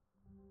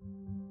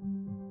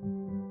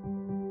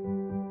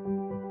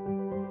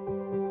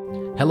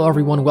Hello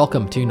everyone,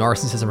 welcome to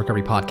Narcissism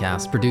Recovery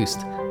Podcast, produced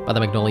by the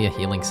Magnolia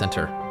Healing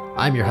Center.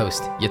 I'm your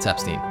host, Yitz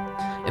Epstein.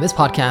 In this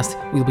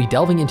podcast, we'll be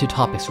delving into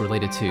topics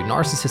related to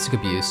narcissistic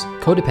abuse,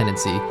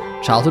 codependency,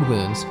 childhood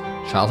wounds,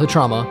 childhood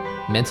trauma,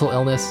 mental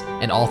illness,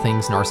 and all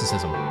things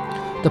narcissism.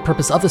 The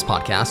purpose of this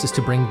podcast is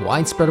to bring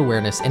widespread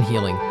awareness and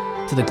healing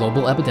to the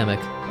global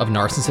epidemic of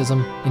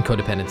narcissism and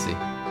codependency.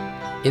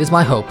 It is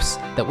my hopes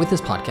that with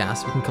this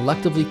podcast, we can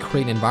collectively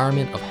create an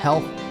environment of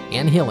health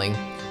and healing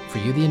for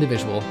you, the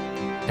individual,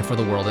 and for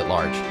the world at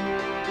large.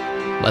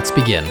 Let's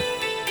begin.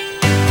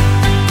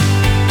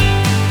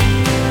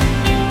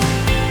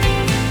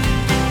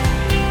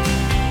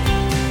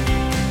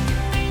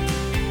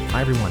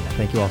 Hi everyone,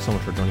 thank you all so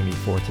much for joining me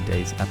for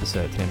today's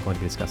episode. Today I'm going to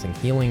be discussing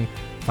healing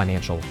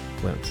financial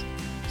wounds.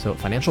 So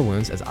financial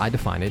wounds, as I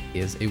define it,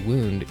 is a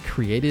wound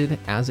created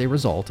as a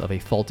result of a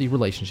faulty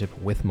relationship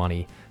with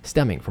money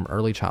stemming from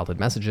early childhood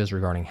messages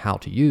regarding how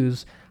to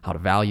use, how to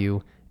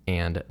value,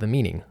 and the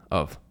meaning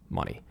of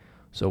money.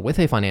 So with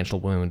a financial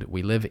wound,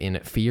 we live in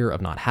fear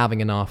of not having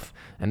enough,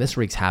 and this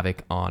wreaks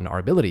havoc on our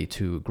ability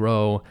to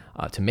grow,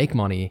 to make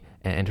money,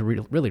 and to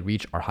really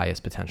reach our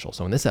highest potential.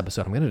 So in this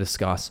episode, I'm going to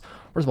discuss,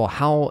 first of all,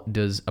 how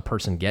does a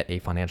person get a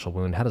financial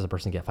wound? How does a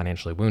person get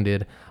financially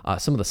wounded?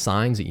 Some of the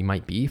signs that you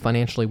might be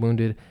financially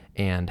wounded,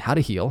 and how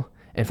to heal,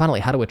 and finally,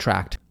 how to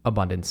attract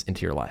abundance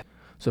into your life.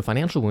 So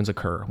financial wounds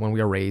occur when we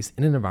are raised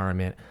in an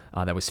environment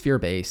that was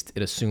fear-based.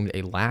 It assumed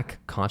a lack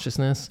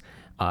consciousness,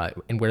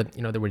 and where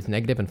there was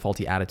negative and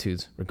faulty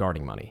attitudes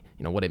regarding money.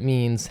 What it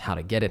means, how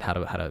to get it, how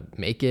to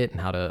make it, and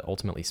how to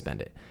ultimately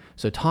spend it.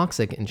 So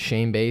toxic and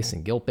shame-based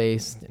and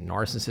guilt-based and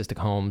narcissistic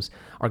homes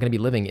are going to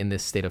be living in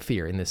this state of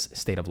fear, in this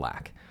state of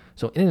lack.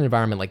 So in an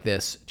environment like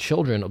this,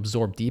 children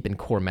absorb deep and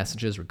core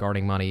messages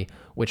regarding money,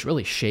 which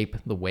really shape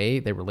the way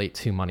they relate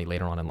to money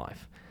later on in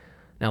life.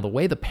 Now, the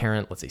way the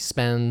parent, let's say,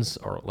 spends,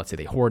 or let's say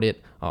they hoard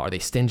it, are they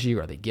stingy,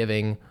 or are they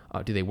giving?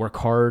 Do they work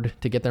hard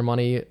to get their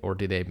money, or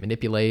do they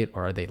manipulate,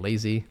 or are they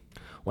lazy?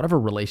 Whatever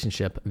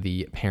relationship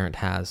the parent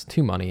has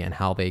to money and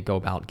how they go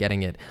about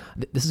getting it,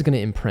 this is going to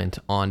imprint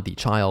on the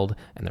child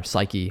and their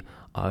psyche,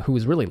 who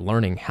is really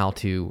learning how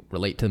to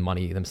relate to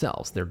money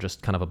themselves. They're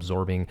just kind of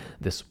absorbing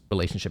this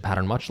relationship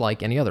pattern, much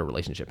like any other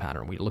relationship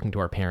pattern. We're looking to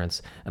our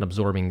parents and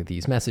absorbing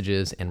these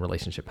messages and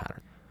relationship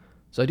pattern.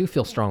 So I do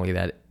feel strongly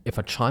that if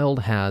a child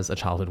has a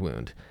childhood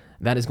wound,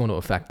 that is going to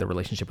affect the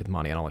relationship with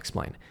money, and I'll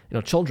explain.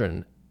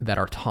 Children that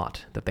are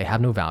taught that they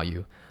have no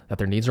value, that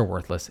their needs are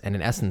worthless, and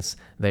in essence,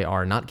 they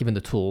are not given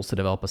the tools to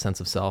develop a sense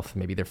of self.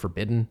 Maybe they're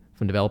forbidden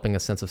from developing a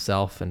sense of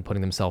self and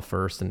putting themselves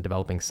first and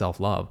developing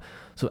self-love.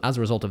 So as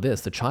a result of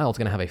this, the child's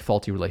going to have a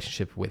faulty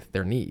relationship with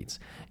their needs.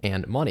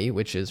 And money,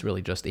 which is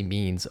really just a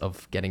means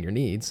of getting your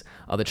needs,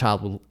 the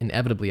child will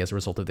inevitably, as a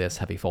result of this,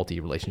 have a faulty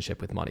relationship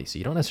with money. So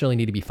you don't necessarily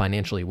need to be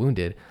financially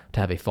wounded to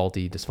have a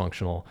faulty,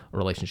 dysfunctional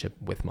relationship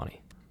with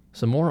money.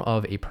 So more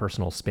of a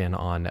personal spin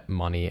on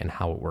money and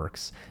how it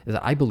works is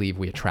that I believe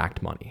we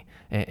attract money.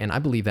 And I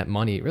believe that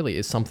money really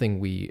is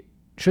something we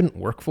shouldn't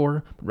work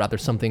for, but rather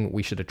something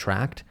we should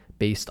attract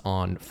based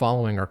on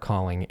following our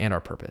calling and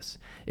our purpose.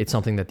 It's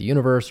something that the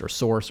universe or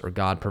source or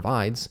God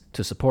provides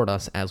to support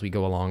us as we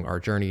go along our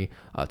journey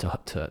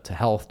to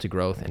health, to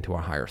growth, and to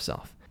our higher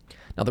self.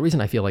 Now, the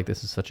reason I feel like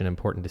this is such an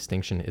important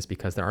distinction is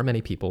because there are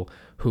many people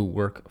who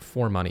work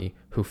for money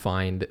who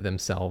find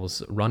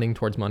themselves running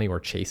towards money or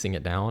chasing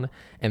it down.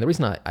 And the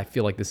reason I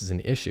feel like this is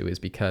an issue is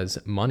because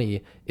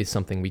money is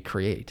something we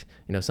create,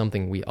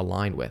 something we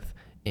align with.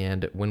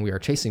 And when we are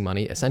chasing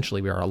money,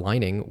 essentially we are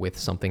aligning with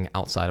something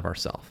outside of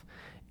ourselves.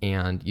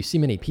 And you see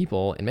many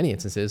people, in many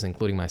instances,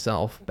 including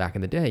myself, back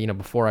in the day,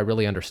 before I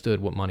really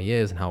understood what money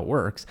is and how it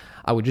works,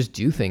 I would just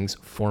do things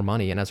for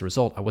money. And as a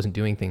result, I wasn't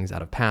doing things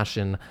out of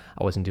passion.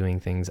 I wasn't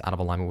doing things out of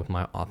alignment with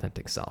my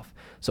authentic self.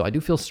 So I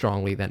do feel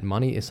strongly that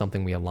money is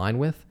something we align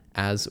with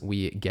as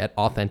we get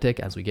authentic,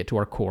 as we get to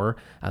our core,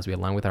 as we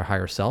align with our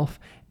higher self,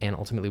 and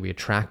ultimately we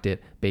attract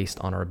it based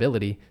on our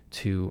ability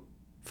to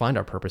find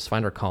our purpose,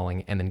 find our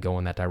calling, and then go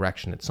in that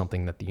direction. It's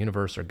something that the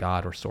universe or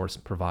God or source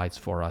provides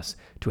for us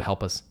to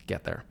help us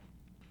get there.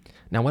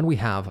 Now, when we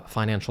have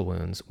financial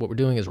wounds, what we're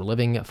doing is we're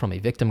living from a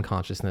victim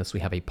consciousness. We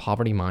have a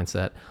poverty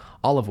mindset,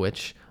 all of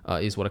which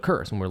is what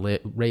occurs when we're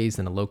raised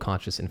in a low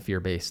conscious and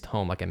fear-based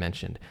home, like I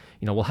mentioned.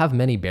 We'll have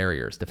many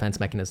barriers, defense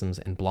mechanisms,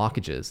 and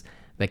blockages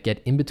that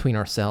get in between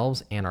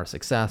ourselves and our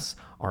success,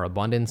 our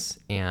abundance,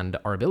 and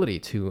our ability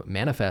to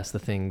manifest the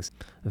things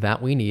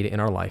that we need in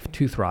our life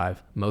to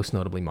thrive, most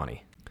notably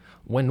money.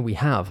 When we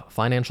have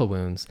financial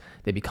wounds,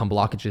 they become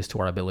blockages to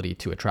our ability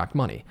to attract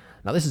money.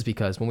 Now, this is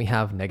because when we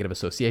have negative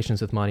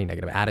associations with money,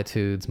 negative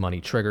attitudes,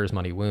 money triggers,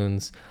 money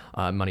wounds,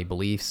 money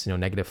beliefs,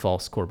 negative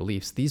false core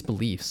beliefs, these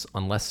beliefs,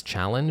 unless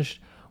challenged,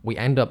 we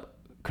end up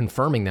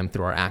confirming them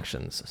through our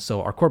actions.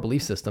 So our core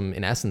belief system,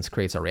 in essence,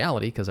 creates our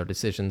reality because our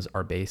decisions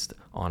are based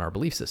on our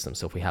belief system.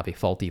 So if we have a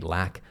faulty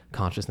lack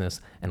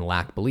consciousness and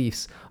lack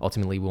beliefs,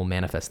 ultimately we'll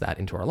manifest that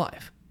into our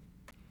life.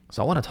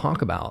 So I want to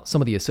talk about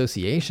some of the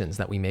associations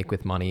that we make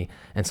with money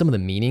and some of the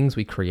meanings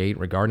we create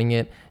regarding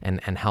it,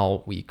 and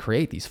how we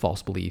create these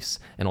false beliefs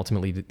and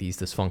ultimately these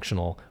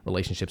dysfunctional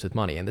relationships with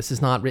money. And this is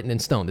not written in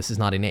stone. This is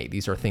not innate.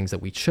 These are things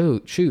that we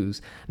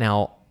choose.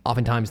 Now,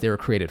 oftentimes they were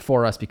created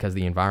for us because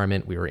the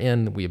environment we were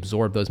in, we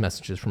absorbed those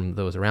messages from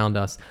those around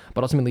us,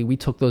 but ultimately we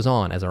took those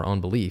on as our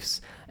own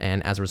beliefs.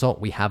 And as a result,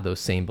 we have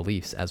those same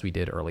beliefs as we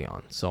did early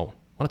on. So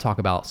I want to talk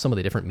about some of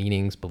the different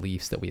meanings,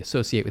 beliefs that we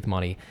associate with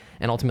money,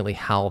 and ultimately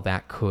how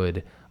that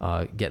could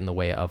get in the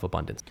way of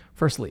abundance.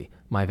 Firstly,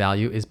 my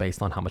value is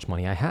based on how much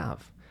money I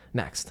have.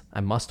 Next,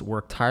 I must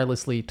work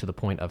tirelessly to the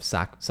point of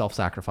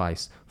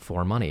self-sacrifice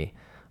for money.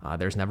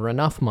 There's never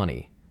enough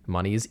money.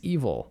 Money is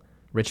evil.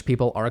 Rich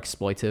people are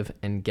exploitive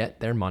and get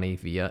their money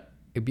via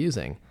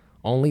abusing.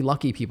 Only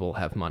lucky people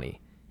have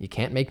money. You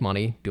can't make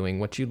money doing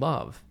what you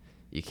love.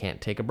 You can't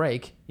take a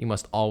break. You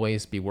must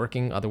always be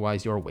working,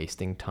 otherwise you're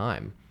wasting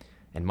time.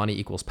 And money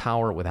equals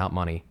power. Without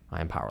money,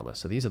 I am powerless.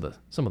 So these are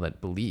some of the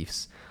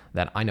beliefs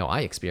that I know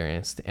I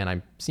experienced, and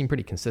I've seen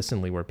pretty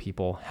consistently where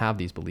people have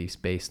these beliefs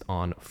based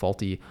on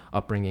faulty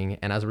upbringing.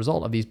 And as a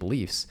result of these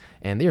beliefs,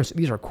 and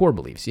these are core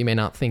beliefs. You may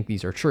not think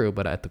these are true,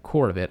 but at the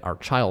core of it, our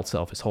child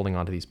self is holding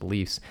on to these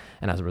beliefs.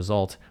 And as a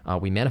result,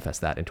 we manifest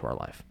that into our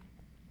life.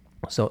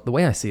 So the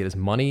way I see it is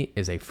money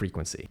is a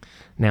frequency.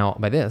 Now,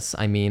 by this,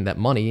 I mean that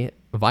money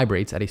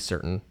vibrates at a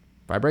certain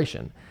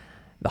vibration.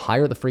 The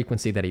higher the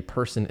frequency that a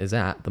person is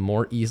at, the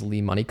more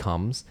easily money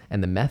comes,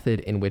 and the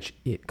method in which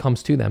it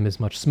comes to them is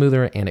much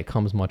smoother and it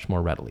comes much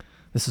more readily.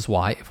 This is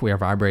why if we are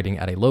vibrating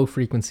at a low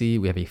frequency,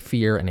 we have a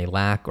fear and a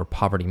lack or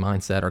poverty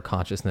mindset or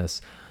consciousness,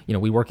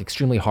 we work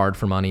extremely hard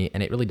for money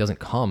and it really doesn't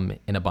come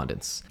in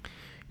abundance.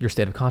 Your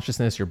state of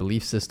consciousness, your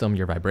belief system,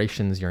 your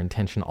vibrations, your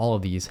intention, all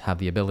of these have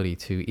the ability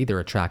to either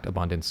attract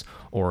abundance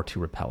or to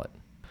repel it.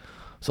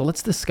 So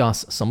let's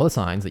discuss some of the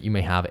signs that you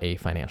may have a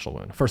financial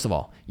wound. First of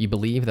all, you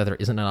believe that there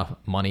isn't enough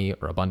money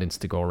or abundance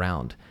to go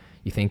around.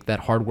 You think that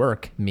hard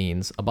work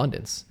means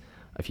abundance.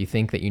 If you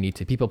think that you need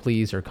to people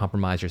please or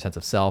compromise your sense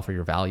of self or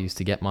your values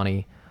to get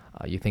money,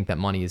 you think that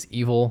money is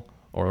evil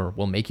or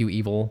will make you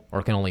evil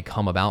or can only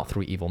come about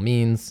through evil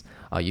means.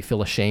 You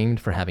feel ashamed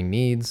for having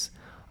needs,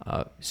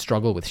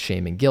 struggle with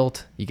shame and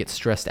guilt. You get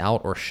stressed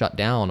out or shut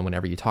down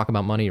whenever you talk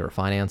about money or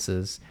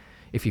finances.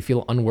 If you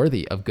feel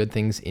unworthy of good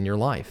things in your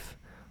life.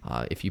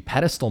 If you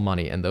pedestal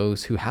money and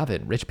those who have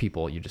it, rich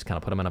people, you just kind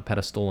of put them on a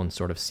pedestal and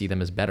sort of see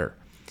them as better.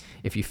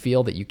 If you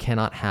feel that you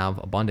cannot have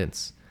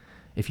abundance.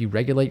 If you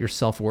regulate your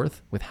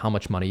self-worth with how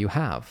much money you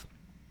have.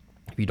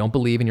 If you don't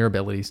believe in your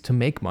abilities to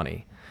make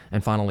money.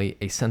 And finally,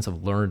 a sense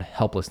of learned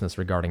helplessness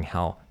regarding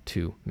how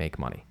to make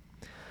money.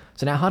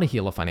 So now how to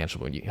heal a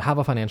financial wound. You have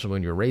a financial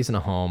wound, you're raised in a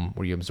home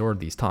where you absorb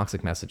these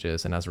toxic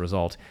messages, and as a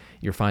result,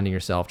 you're finding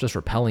yourself just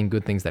repelling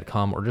good things that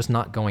come or just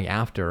not going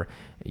after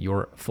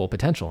your full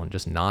potential and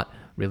just not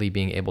really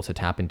being able to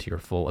tap into your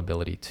full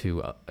ability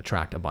to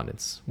attract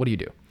abundance. What do you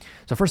do?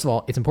 So first of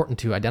all, it's important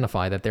to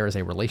identify that there is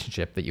a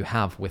relationship that you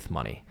have with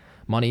money.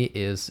 Money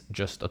is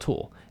just a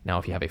tool. Now,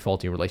 if you have a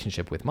faulty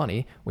relationship with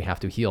money, we have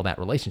to heal that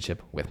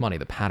relationship with money,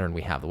 the pattern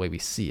we have, the way we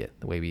see it,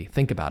 the way we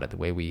think about it, the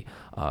way we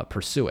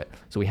pursue it.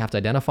 So we have to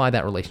identify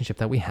that relationship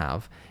that we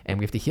have, and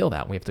we have to heal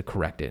that. We have to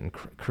correct it and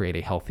create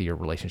a healthier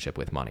relationship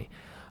with money.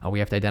 We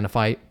have to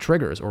identify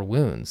triggers or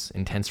wounds,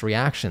 intense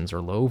reactions,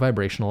 or low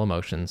vibrational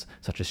emotions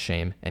such as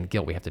shame and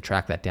guilt. We have to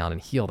track that down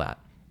and heal that.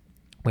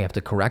 We have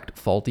to correct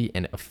faulty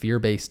and a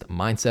fear-based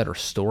mindset or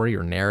story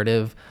or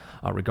narrative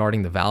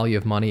regarding the value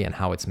of money and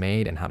how it's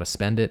made and how to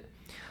spend it.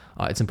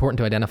 It's important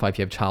to identify if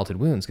you have childhood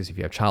wounds, because if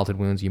you have childhood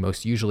wounds, you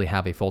most usually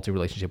have a faulty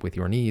relationship with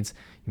your needs.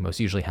 You most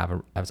usually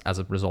have, as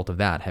a result of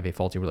that, have a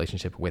faulty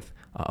relationship with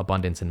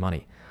abundance and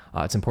money.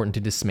 It's important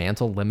to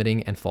dismantle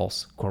limiting and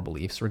false core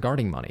beliefs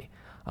regarding money.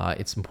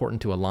 It's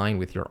important to align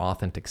with your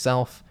authentic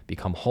self,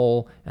 become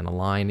whole, and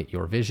align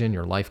your vision,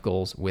 your life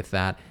goals with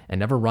that, and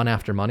never run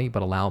after money,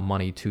 but allow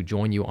money to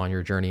join you on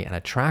your journey and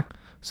attract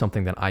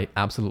something that I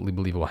absolutely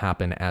believe will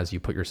happen as you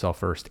put yourself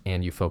first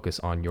and you focus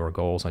on your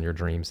goals, on your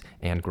dreams,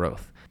 and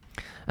growth.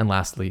 And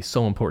lastly,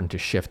 so important to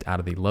shift out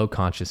of the low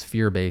conscious,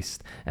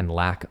 fear-based, and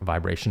lack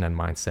vibration and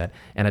mindset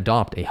and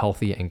adopt a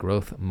healthy and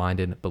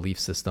growth-minded belief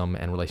system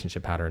and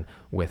relationship pattern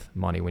with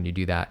money. When you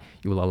do that,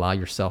 you will allow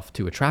yourself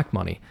to attract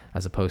money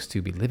as opposed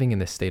to be living in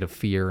this state of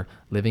fear,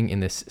 living in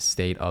this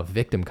state of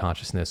victim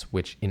consciousness,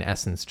 which in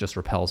essence just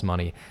repels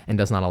money and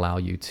does not allow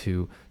you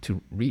to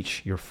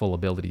reach your full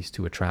abilities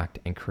to attract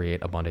and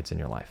create abundance in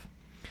your life.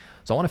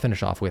 So I want to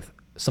finish off with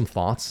some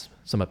thoughts,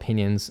 some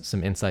opinions,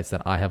 some insights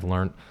that I have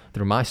learned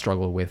through my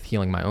struggle with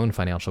healing my own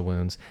financial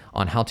wounds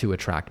on how to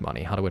attract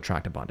money, how to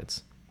attract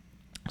abundance.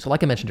 So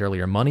like I mentioned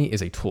earlier, money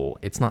is a tool.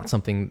 It's not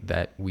something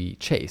that we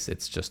chase.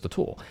 It's just a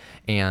tool.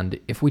 And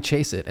if we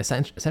chase it,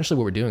 essentially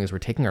what we're doing is we're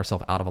taking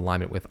ourselves out of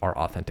alignment with our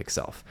authentic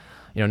self.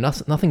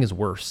 Nothing is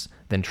worse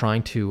than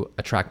trying to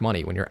attract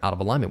money when you're out of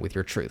alignment with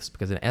your truths,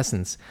 because in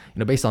essence,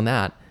 based on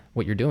that,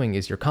 what you're doing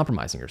is you're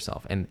compromising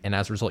yourself. And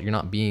as a result, you're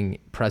not being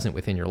present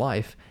within your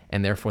life,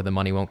 and therefore the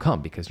money won't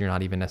come because you're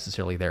not even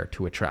necessarily there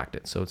to attract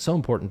it. So it's so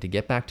important to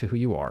get back to who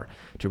you are,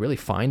 to really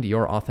find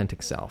your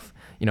authentic self.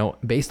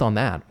 Based on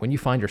that, when you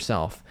find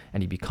yourself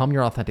and you become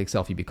your authentic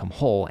self, you become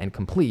whole and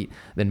complete,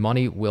 then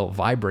money will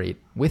vibrate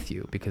with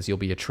you because you'll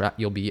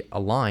be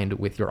aligned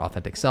with your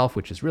authentic self,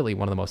 which is really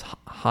one of the most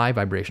high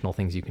vibrational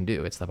things you can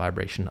do. It's the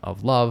vibration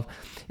of love.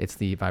 It's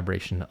the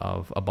vibration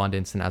of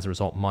abundance. And as a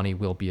result, money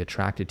will be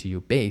attracted to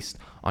you based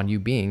on you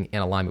being in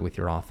alignment with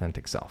your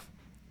authentic self.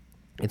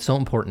 It's so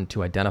important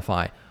to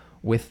identify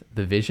with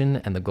the vision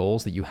and the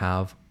goals that you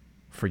have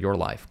for your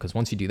life. Because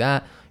once you do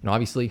that,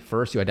 obviously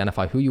first you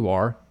identify who you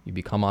are, you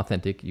become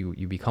authentic,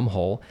 you become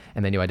whole,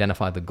 and then you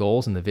identify the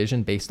goals and the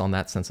vision based on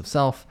that sense of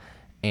self.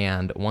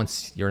 And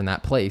once you're in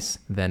that place,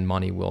 then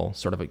money will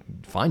sort of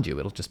find you.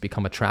 It'll just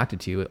become attracted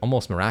to you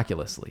almost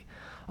miraculously.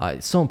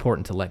 It's so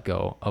important to let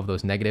go of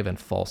those negative and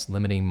false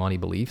limiting money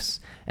beliefs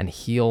and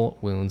heal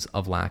wounds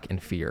of lack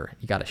and fear.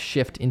 You got to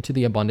shift into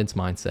the abundance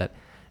mindset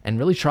and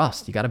really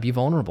trust. You got to be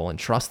vulnerable and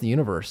trust the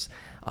universe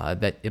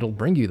that it'll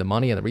bring you the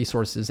money and the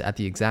resources at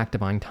the exact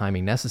divine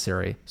timing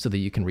necessary so that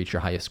you can reach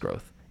your highest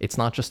growth. It's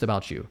not just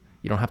about you.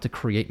 You don't have to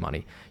create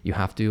money. You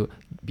have to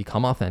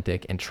become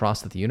authentic and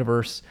trust that the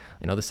universe,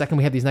 the second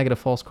we have these negative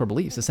false core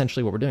beliefs,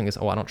 essentially what we're doing is,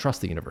 I don't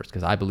trust the universe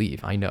because I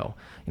believe, I know.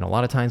 A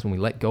lot of times when we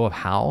let go of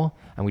how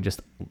and we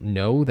just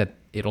know that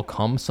it'll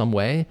come some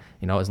way,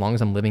 as long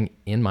as I'm living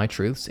in my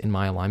truths, in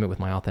my alignment with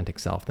my authentic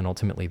self, then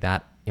ultimately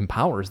that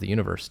empowers the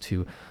universe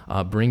to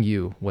bring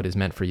you what is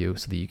meant for you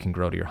so that you can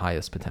grow to your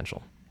highest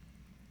potential.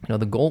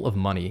 The goal of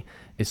money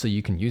is so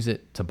you can use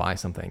it to buy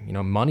something.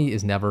 Money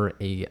is never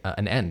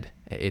an end.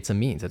 It's a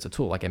means. It's a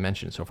tool, like I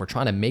mentioned. So if we're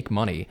trying to make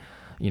money,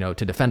 to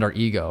defend our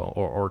ego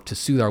or to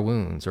soothe our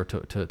wounds or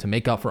to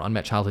make up for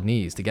unmet childhood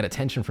needs, to get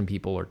attention from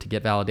people or to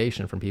get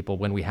validation from people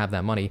when we have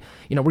that money,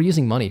 we're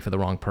using money for the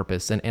wrong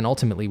purpose. And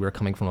ultimately, we're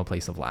coming from a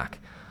place of lack.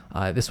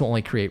 This will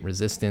only create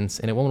resistance,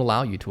 and it won't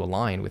allow you to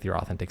align with your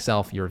authentic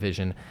self, your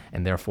vision,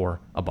 and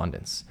therefore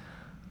abundance.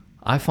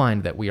 I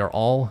find that we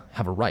all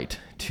have a right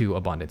to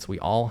abundance. We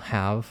all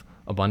have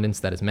abundance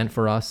that is meant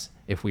for us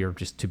if we are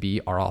just to be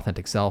our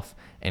authentic self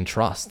and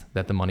trust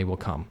that the money will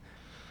come.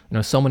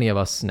 So many of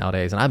us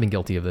nowadays, and I've been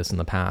guilty of this in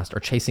the past, are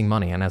chasing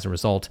money. And as a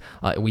result,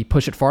 we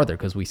push it farther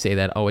because we say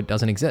that, it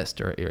doesn't exist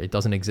or it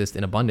doesn't exist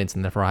in abundance.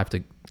 And therefore I have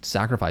to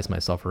sacrifice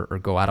myself or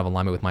go out of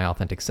alignment with my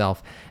authentic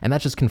self. And that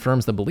just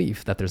confirms the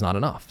belief that there's not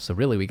enough. So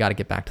really, we got to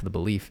get back to the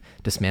belief,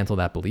 dismantle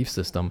that belief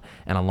system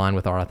and align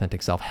with our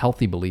authentic self,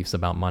 healthy beliefs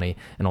about money.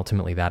 And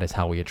ultimately that is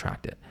how we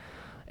attract it.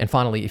 And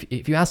finally,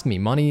 if you ask me,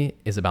 money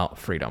is about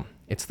freedom.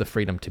 It's the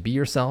freedom to be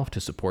yourself, to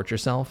support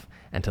yourself,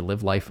 and to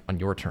live life on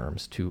your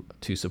terms, to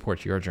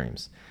support your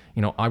dreams.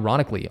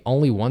 Ironically,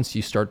 only once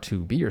you start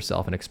to be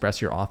yourself and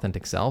express your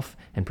authentic self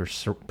and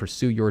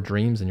pursue your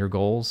dreams and your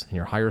goals and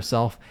your higher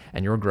self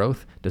and your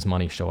growth does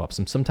money show up.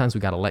 So sometimes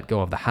we got to let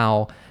go of the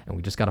how, and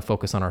we just got to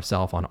focus on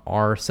ourselves, on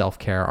our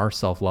self-care, our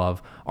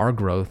self-love, our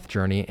growth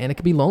journey. And it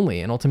can be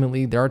lonely. And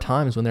ultimately, there are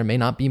times when there may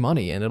not be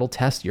money, and it'll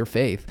test your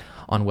faith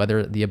on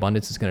whether the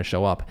abundance is going to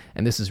show up.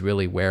 And this is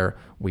really where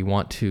we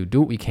want to do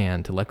what we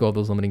can to let go of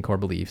those limiting core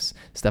beliefs,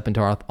 step into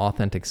our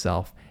authentic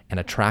self, and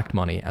attract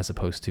money as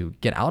opposed to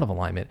get out of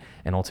alignment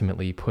and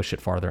ultimately push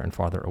it farther and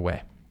farther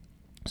away.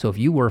 So if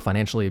you were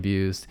financially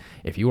abused,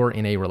 if you were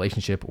in a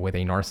relationship with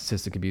a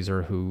narcissistic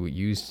abuser who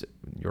used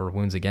your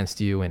wounds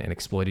against you and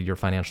exploited your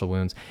financial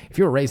wounds, if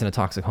you were raised in a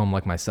toxic home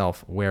like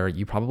myself, where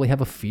you probably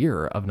have a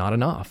fear of not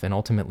enough, and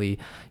ultimately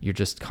you're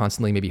just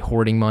constantly maybe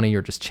hoarding money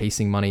or just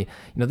chasing money,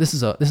 this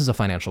is a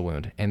financial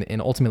wound, and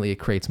ultimately it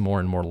creates more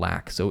and more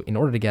lack. So in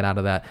order to get out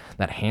of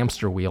that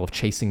hamster wheel of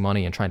chasing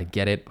money and trying to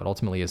get it, but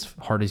ultimately as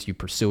hard as you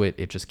pursue it,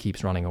 it just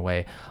keeps running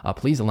away,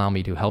 please allow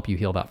me to help you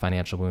heal that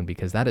financial wound,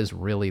 because that is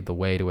really the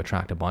way to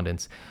attract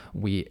abundance.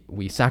 We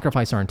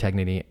sacrifice our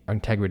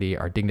integrity,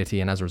 our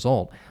dignity, and as a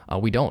result,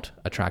 we don't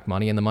attract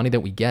money. And the money that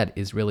we get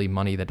is really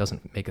money that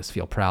doesn't make us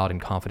feel proud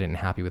and confident and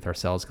happy with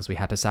ourselves, because we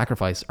had to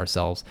sacrifice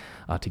ourselves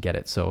to get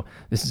it. So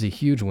this is a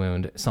huge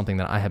wound, something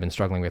that I have been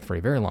struggling with for a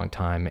very long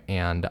time,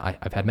 and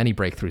I've had many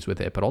breakthroughs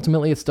with it, but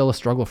ultimately it's still a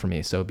struggle for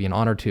me. So it'd be an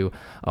honor to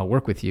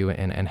work with you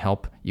and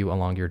help you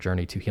along your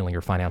journey to healing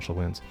your financial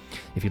wounds.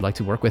 If you'd like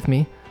to work with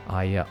me,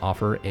 I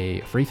offer a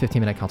free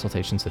 15-minute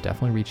consultation, so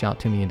definitely reach out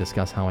to me and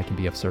discuss how I can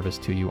be of service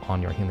to you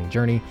on your healing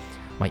journey.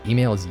 My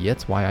email is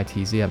yitz,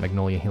 Y-I-T-Z, at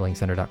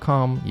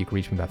magnoliahealingcenter.com. You can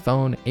reach me by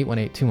phone,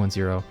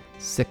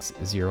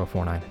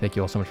 818-210-6049. Thank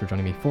you all so much for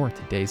joining me for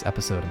today's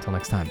episode. Until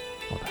next time,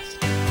 all the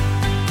best.